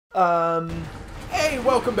Hey,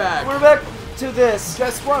 welcome back. We're back to this.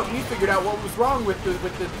 Guess what? We figured out what was wrong with the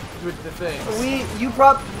things.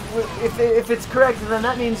 If it's correct, then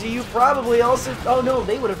that means you probably also. Oh no,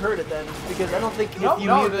 they would have heard it then, because I don't think if you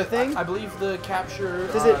mute the thing. I believe the capture.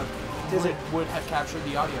 Would have captured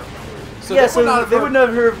the audio. So yeah, they would not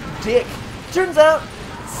have heard Dick. Turns out,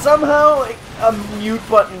 somehow a mute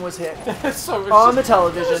button was hit so on the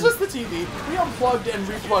television. It was just the TV. We unplugged and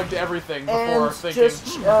replugged everything before thinking.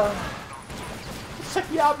 Just, it's like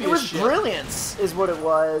the obvious it was shit. brilliance, is what it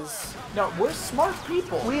was. No, we're smart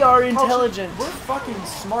people. We are intelligent. We're fucking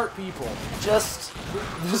smart people. Just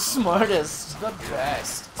the smartest. The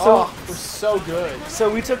best. So, we're so good.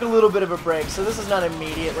 So we took a little bit of a break, so this is not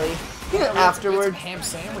immediately. Yeah, afterward. Ham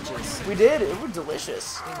sandwiches. We did. It was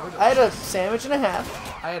delicious. I had a sandwich and a half.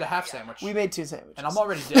 I had a half sandwich. We made 2 sandwiches. And I'm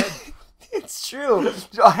already dead. It's true.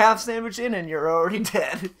 A half sandwich in and you're already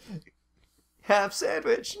dead. Half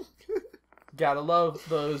sandwich. Gotta love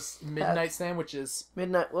those midnight sandwiches.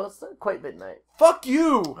 Midnight. Well, it's not quite midnight. Fuck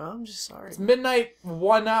you! Oh, I'm just sorry. It's midnight,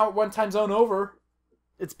 1 hour, 1 time zone over.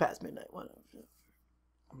 It's past midnight. 1 hour.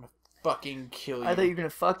 I'm gonna fucking kill you. I thought you were gonna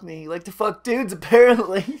fuck me. You like to fuck dudes,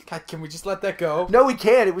 apparently. God, can we just let that go? No, we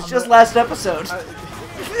can't. It was just last episode. I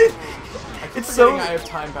keep It's so. I have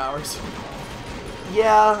time powers.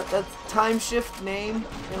 Yeah, that's TimeShift name.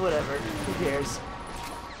 Yeah, whatever. Who cares?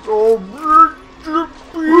 Oh, I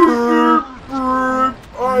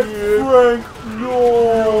Frank,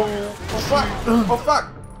 no. Oh fuck! Oh fuck!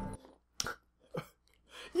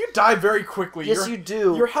 You die very quickly. Yes, you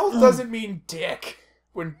do. Your health doesn't mean dick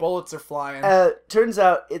when bullets are flying. Turns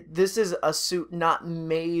out this is a suit not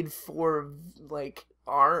made for like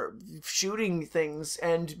shooting things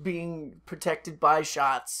and being protected by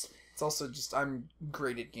shots. It's also just I'm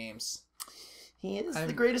great at games. He is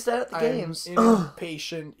the greatest at the games.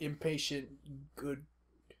 Impatient, good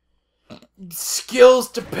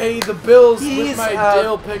skills to pay the bills with my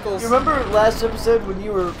dill pickles. You remember last episode when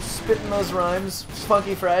you were spitting those rhymes,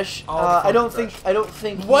 funky fresh? I don't think.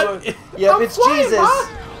 What? Yep, it's flying, Jesus. Huh?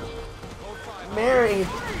 Mary.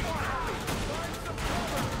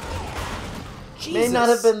 Jesus. May not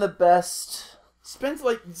have been the best. Spends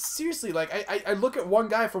seriously, I look at one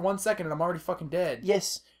guy for 1 second and I'm already fucking dead.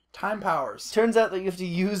 Yes. Time powers. Turns out that you have to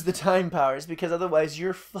use the time powers because otherwise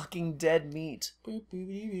you're fucking dead meat. Boop, boop,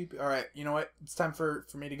 boop, boop. All right, you know what? It's time for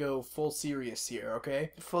me to go full serious here,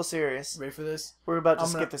 okay? Full serious. Ready for this? We're about to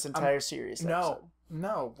skip this entire series episode.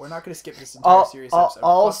 No, we're not going to skip this entire series episode.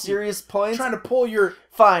 All serious points? I'm trying to pull your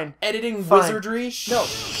editing wizardry. No,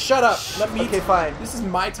 shut up. Let me. Okay, fine. This is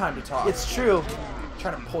my time to talk. It's true. I'm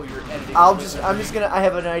trying to pull your editing. I'm just gonna. I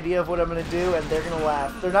have an idea of what I'm gonna do, and they're gonna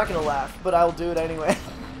laugh. They're not gonna laugh, but I'll do it anyway.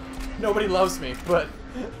 Nobody loves me, but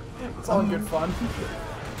it's all in good fun.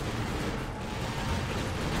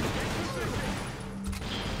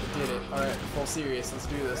 I did it. Alright, full serious. Let's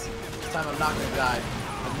do this. This time I'm not gonna die.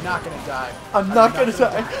 I'm not gonna die. I'm not gonna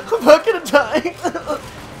die. I'm not gonna die.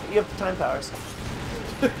 You have time powers.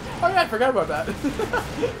 Oh yeah, I forgot about that.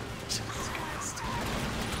 Jesus Christ.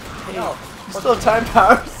 Hey, no. You still have time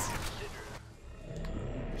powers.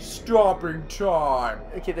 Stopping time.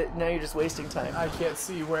 Okay, now you're just wasting time. I can't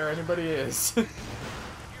see where anybody is.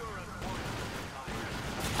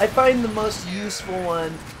 I find the most useful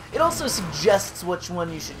one. It also suggests which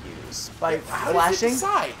one you should use by How flashing. Does it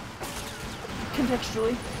decide?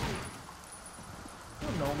 Contextually. You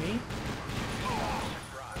don't know me.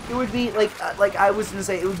 It would be like I was gonna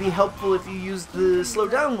say, it would be helpful if you used the slow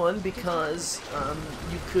down one because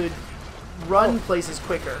you could run places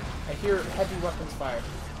quicker. I hear heavy weapons fired.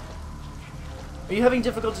 Are you having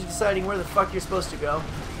difficulty deciding where the fuck you're supposed to go?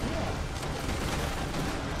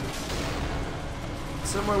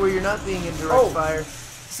 Somewhere where you're not being in direct fire.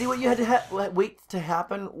 See, what you had to wait to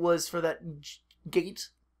happen was for that gate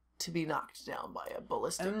to be knocked down by a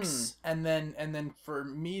ballistics. And then for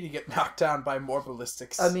me to get knocked down by more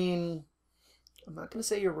ballistics. I mean, I'm not gonna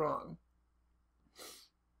say you're wrong.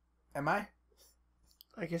 Am I?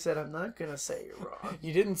 Like I said, I'm not gonna say you're wrong.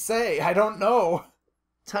 You didn't say. I don't know.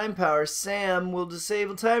 Time power. Sam will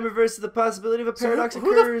disable time reverse if the possibility of a paradox so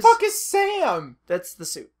occurs. Who the fuck is Sam? That's the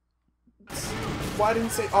suit. Why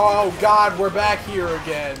didn't say? Oh God, we're back here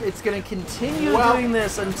again. It's gonna continue doing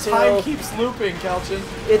this until time keeps looping, Kelchen.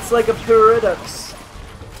 It's like a paradox.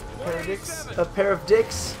 Paradox? A pair of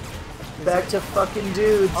dicks. Back to fucking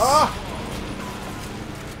dudes. Ah!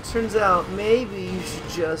 Turns out maybe you should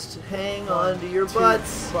just hang on to your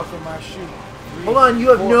butts. Buckle my shoe. Hold on, you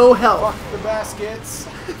have no health. Fuck the baskets.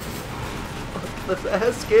 Fuck the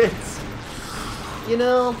baskets. You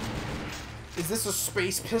know, Is this a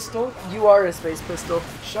space pistol? You are a space pistol.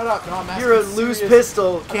 Shut up. No, I'm asking You're a loose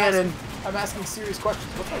pistol cannon. I'm asking serious questions.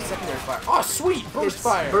 What's my secondary fire? Oh, sweet! Burst It's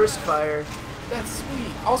fire. burst fire. That's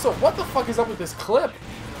sweet. Also, what the fuck is up with this clip?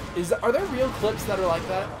 Are there real clips that are like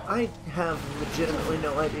that? I have legitimately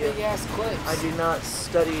no idea. Big ass clips. I do not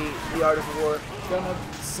study the art of war. Gonna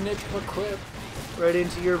snip a clip. Right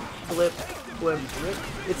into your blimp.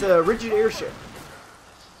 It's a rigid airship.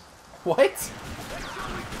 What?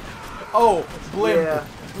 Oh, blimp. Yeah,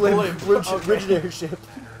 blimp. Okay. Rigid airship.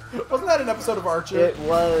 Wasn't that an episode of Archer? It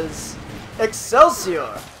was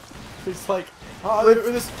Excelsior. It's like, With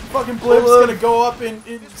this fucking blimp's gonna go up in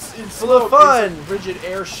full of smoke. fun. It's a rigid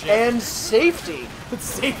airship. And safety. It's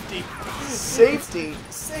safety. Safety.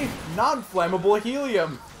 Safe, non-flammable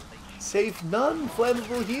helium. Safe,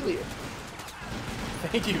 non-flammable helium.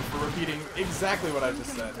 Thank you for repeating exactly what I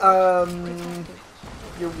just said.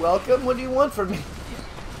 You're welcome. What do you want from me?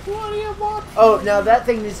 What do you want? Oh, now that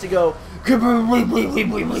thing needs to go.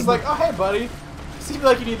 It's like, oh hey buddy, seems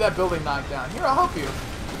like you need that building knocked down. Here, I'll help you.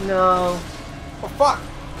 No. Oh fuck.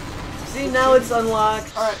 See, now it's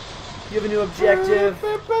unlocked. All right. You have a new objective.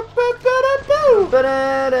 I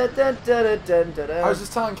was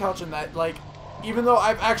just telling Kelchen that, like, even though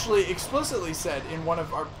I've actually explicitly said in one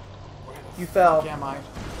of our... You fell. Am I?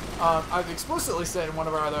 I've explicitly said in one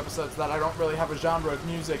of our other episodes that I don't really have a genre of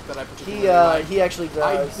music that I particularly like. He actually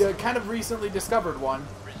does. I kind of recently discovered one.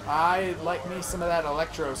 I like me some of that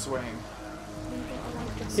electro swing.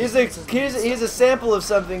 Here's a sample of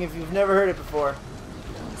something if you've never heard it before.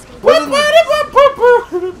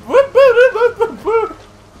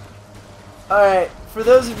 Alright, for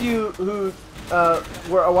those of you who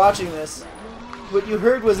were watching this, what you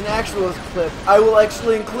heard was an actual clip. I will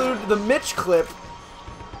actually include the Mitch clip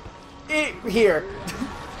here.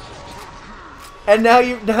 And now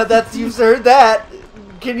you've heard that.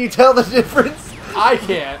 Can you tell the difference? I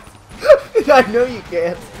can't. I know you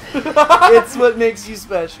can't. It's what makes you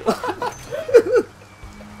special.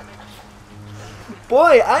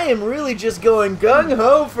 Boy, I am really just going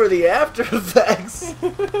gung-ho for the After Effects.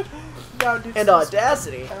 And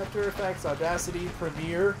Audacity. After Effects, Audacity,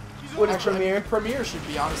 Premiere. What is Actually, Premiere? I mean, Premiere should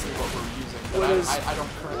be honestly what we're using. But What is- I don't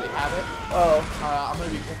currently have it. Oh. I'm going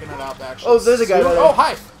to be picking it up actually. Oh, there's a guy soon. right there. Oh,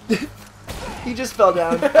 hi! He just fell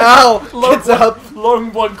down. Ow! Gets up.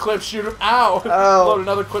 Load one clip, shoot him. Ow! Ow. Load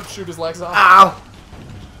another clip, shoot his legs off. Ow!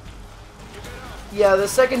 Yeah, the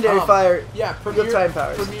secondary fire. Yeah, You Premiere. have time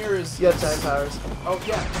powers. Premiere is. You have time powers. Oh,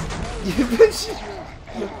 yeah.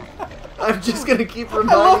 I'm just gonna keep I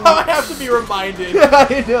love reminding how I you. have to be reminded.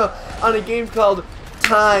 I know. On a game called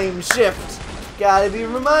TimeShift. Gotta be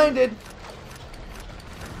reminded.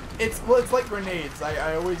 It's like grenades.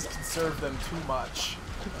 I always conserve them too much.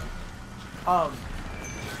 But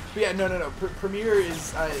yeah, no. Premiere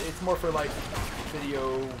is it's more for like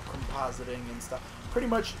video compositing and stuff. Pretty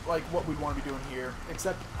much like what we'd want to be doing here,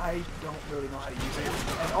 except I don't really know how to use it.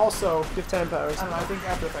 And also, Give time powers. I don't know. I think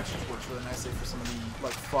After Effects just works really nicely for some of the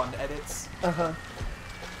like fun edits. Uh-huh.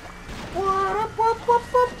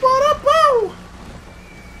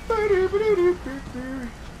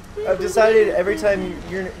 I've decided every time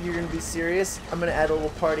you're gonna be serious, I'm gonna add a little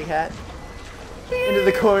party hat into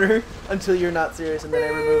the corner until you're not serious, and then I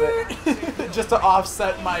remove it. Just to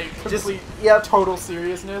offset my complete, yep. total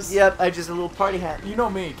seriousness. Yep, I just a little party hat. You know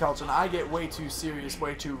me, Kelchen. I get way too serious,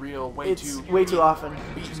 way too real, way too often.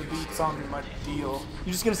 beating the beats on my deal.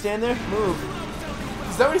 You just gonna stand there? Move.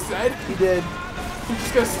 Is that what he said? He did. He's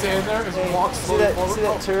just gonna stand there and Hey, walk see slowly that? forward. See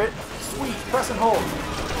that turret? Sweet, press and hold.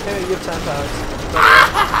 Hey, you have time powers.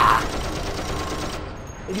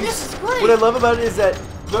 And you This is great. What I love about it is that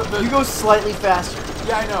The you go slightly faster.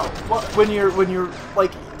 Yeah, I know. What? When you're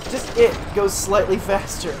like, just it goes slightly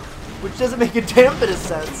faster, which doesn't make a damn bit of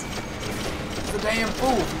sense. The damn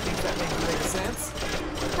fool. You think that makes any sense?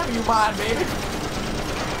 Never you mind, baby.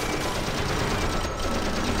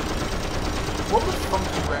 What would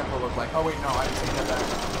Funky Grandpa look like? Oh wait, no, I take that back.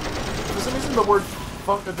 For some reason, the word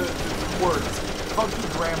the words Funky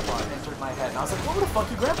Grandpa entered my head, and I was like, what would a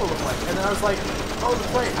Funky Grandpa look like? And then I was like, oh,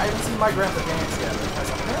 that's right, I haven't seen my grandpa dance yet. Because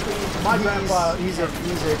apparently my grandpa He's a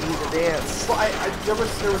dance. Well, there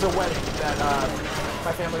was a wedding that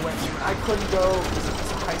my family went to, and I couldn't go because it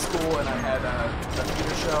was high school and I had a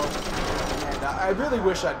theater show, and I really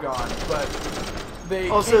wish I'd gone, but they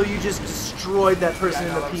Also, you just destroyed that person yeah,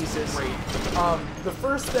 into that was pieces. Great. The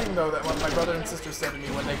first thing though that my brother and sister said to me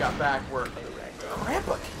when they got back were,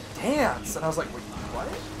 "Grandpa can dance," and I was like, "Wait, what?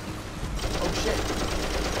 Oh shit!"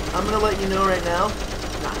 I'm gonna let you know right now.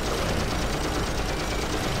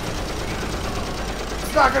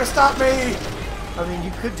 It's not gonna stop me. I mean,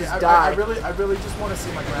 you could just I die. really just want to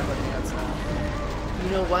see my grandpa dance now. You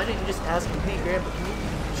know, why didn't you just ask him, hey, Grandpa, can you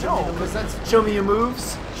No, because that's... show me your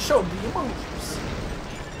moves? Show me your moves.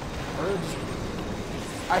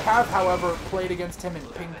 I have, however, played against him in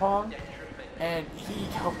ping pong, and he...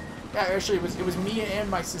 Yeah, actually, it was me and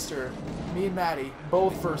my sister, me and Maddie,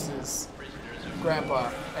 both versus Grandpa,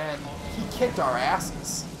 and he kicked our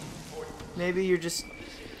asses. Maybe you're just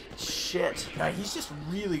shit. Yeah, he's just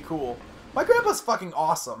really cool. My grandpa's fucking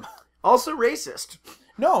awesome. Also racist.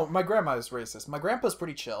 No, my grandma is racist. My grandpa's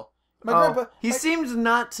pretty chill. He seems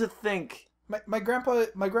not to think. My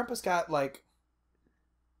grandpa's got like.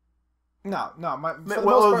 No.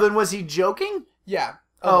 Then was he joking? Yeah.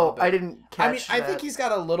 Oh, I didn't catch that. I think he's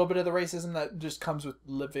got a little bit of the racism that just comes with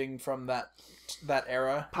living from that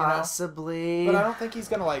era. Possibly. You know? But I don't think he's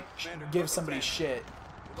gonna like give somebody shit.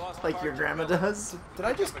 Like your grandma does. Did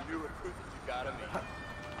I just?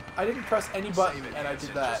 I didn't press any button and I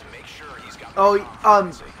did that. Oh,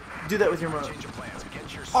 do that with your motion.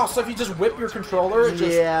 Oh, so if you just whip your controller, it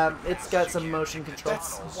just... Yeah, it's got some motion control.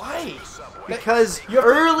 That's why. Because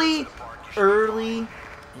early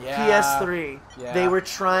yeah. PS3, they were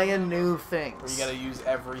trying new things. Where you gotta use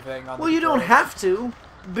everything on the you don't have to,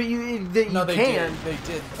 but you can. They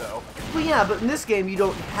did, though. Well, yeah, but in this game, you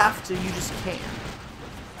don't have to, you just can.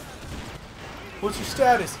 What's your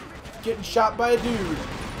status? Getting shot by a dude.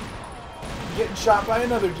 Getting shot by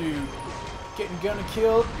another dude. Gonna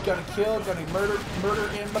kill, gonna murder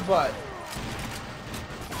in the butt.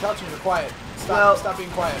 Kelchen, you're quiet. Stop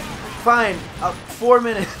being quiet. Fine. 4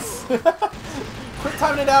 minutes. Quit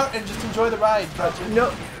timing it out and just enjoy the ride, Kelchen.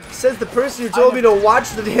 No, says the person who told me to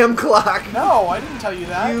watch the damn clock. No, I didn't tell you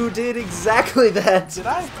that. You did exactly that. Did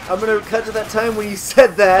I? I'm gonna cut to that time when you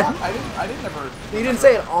said that. I didn't ever. You didn't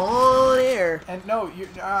say it on air. And no,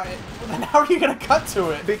 then how are you gonna cut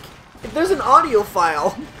to it? If there's an audio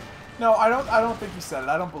file. No, I don't think you said it.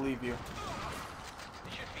 I don't believe you.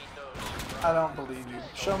 I don't believe you.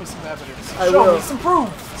 Show me some evidence. Show me some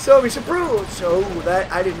proof. Show me some proof. Show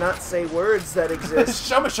that I did not say words that exist.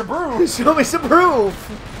 Show me some proof. Show me some proof.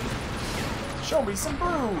 Show me some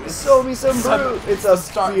brew. Show me some brew. It's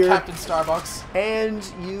a beer. Captain Starbucks. And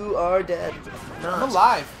you are dead. I'm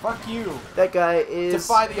alive. Fuck you. That guy is...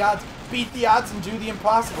 Defy the odds. Beat the odds and do the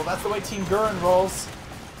impossible. That's the way Team Gurren rolls.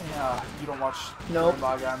 Yeah, you don't watch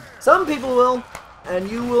log on. Some people will, and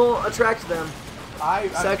you will attract them.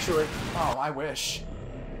 Sexually. Oh, I wish.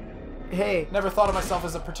 Hey. Never thought of myself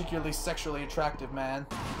as a particularly sexually attractive man.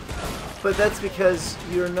 But that's because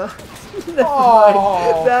you're not.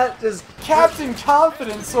 Oh, that just Captain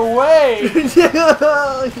Confidence away. You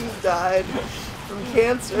died from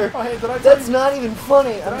cancer. Oh, hey, did I tell that's you, not even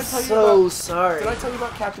funny. I'm so sorry. Did I tell you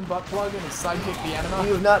about Captain Buttplug and his sidekick, the Anima?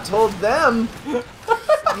 You have not told them.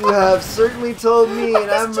 You have certainly told me, and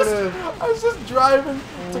I was just driving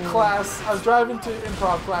to class. I was driving to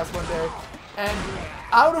improv class one day, and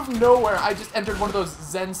out of nowhere, I just entered one of those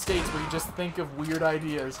Zen states where you just think of weird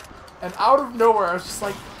ideas. And out of nowhere, I was just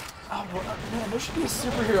like, oh, man, there should be a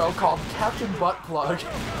superhero called Captain Buttplug.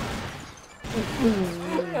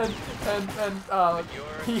 and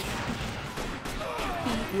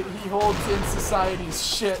he holds in society's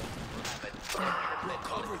shit.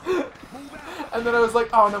 And then I was like,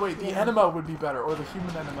 oh no, wait, the enema would be better, or the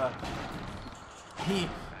human enema. He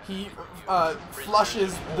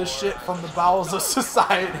flushes the shit from the bowels of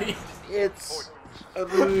society. I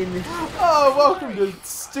mean... Oh, welcome to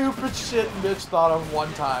stupid shit Mitch thought of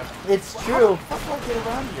one time. It's true. How do I get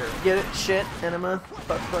around here? Get it? Shit, enema,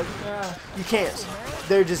 butt plug. Yeah. You can't.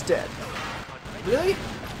 They're just dead. Really?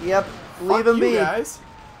 Yep. Leave them be. Guys.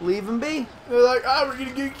 Leave them be. They're like, we're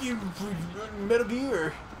gonna get you Metal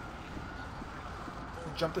Gear.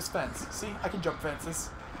 Jump this fence. See, I can jump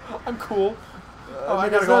fences. I'm cool. I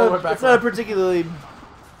gotta go all the way back. It's not a particularly...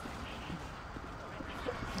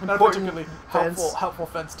 Not a particularly helpful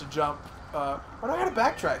fence to jump. Why do I gotta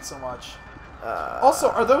backtrack so much? Also,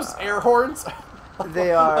 are those air horns?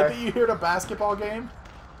 They are. Like that you hear at a basketball game?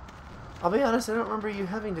 I'll be honest, I don't remember you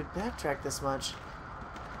having to backtrack this much.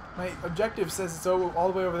 My objective says it's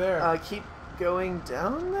all the way over there. Keep going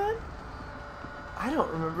down then? I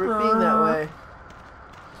don't remember it being that way.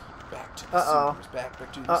 Back to the sewers.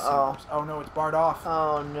 Back to the sewers. Oh no, it's barred off.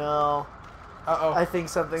 Oh no. Uh-oh. I think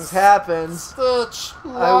something's happened. Such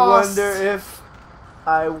loss.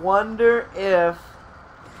 I wonder if...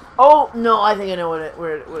 Oh, no, I think I know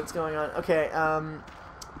what's going on. Okay,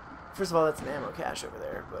 first of all, that's an ammo cache over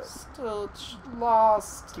there, but... Still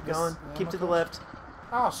lost. Keep going. Keep to the left.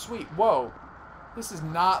 Oh, sweet. Whoa. This is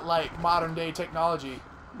not like modern day technology.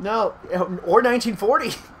 No, or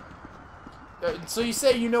 1940. So you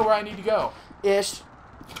say you know where I need to go? Ish.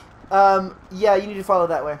 Yeah, you need to follow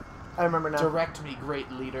that way. I remember now. Direct me,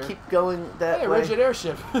 great leader. Keep going that hey, way. rigid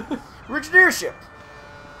airship. Rigid airship.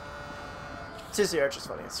 Seriously, Archer's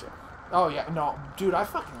funny as shit. Oh yeah, no, dude, I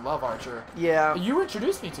fucking love Archer. Yeah. You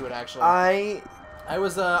introduced me to it actually. I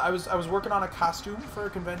was working on a costume for a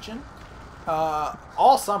convention,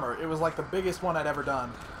 all summer. It was like the biggest one I'd ever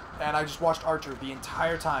done, and I just watched Archer the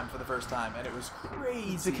entire time for the first time, and it was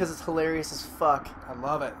crazy. It's because it's hilarious as fuck. I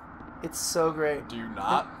love it. It's so great. Do you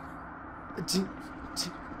not?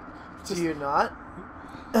 Do you not?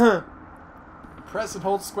 Press and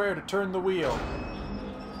hold square to turn the wheel.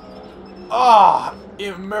 Ah,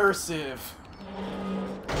 immersive.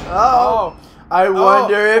 Oh. I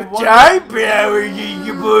wonder if time power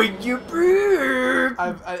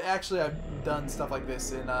I've done stuff like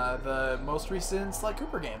this in the most recent Sly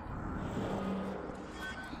Cooper game.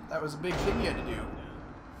 That was a big thing you had to do.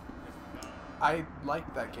 I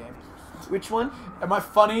liked that game. Which one? Am I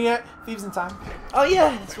funny yet? Thieves in Time. Oh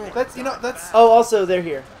yeah, that's right. That's that's. Oh, also they're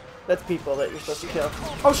here. That's people that you're supposed to kill.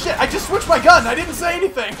 Oh shit! I just switched my gun. I didn't say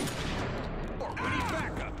anything.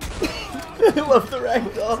 I love the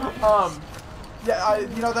ragdoll. Yeah,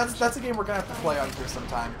 that's a game we're gonna have to play on here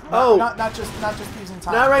sometime. Not just Thieves in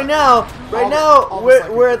Time. Not right now. Right now,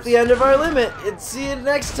 we're at the end of our limit. See you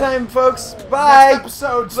next time, folks. Bye. Next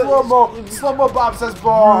episode, slow mo. Bob says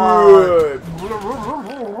bye.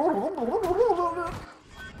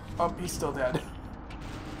 Oh, he's still dead.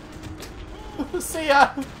 See ya.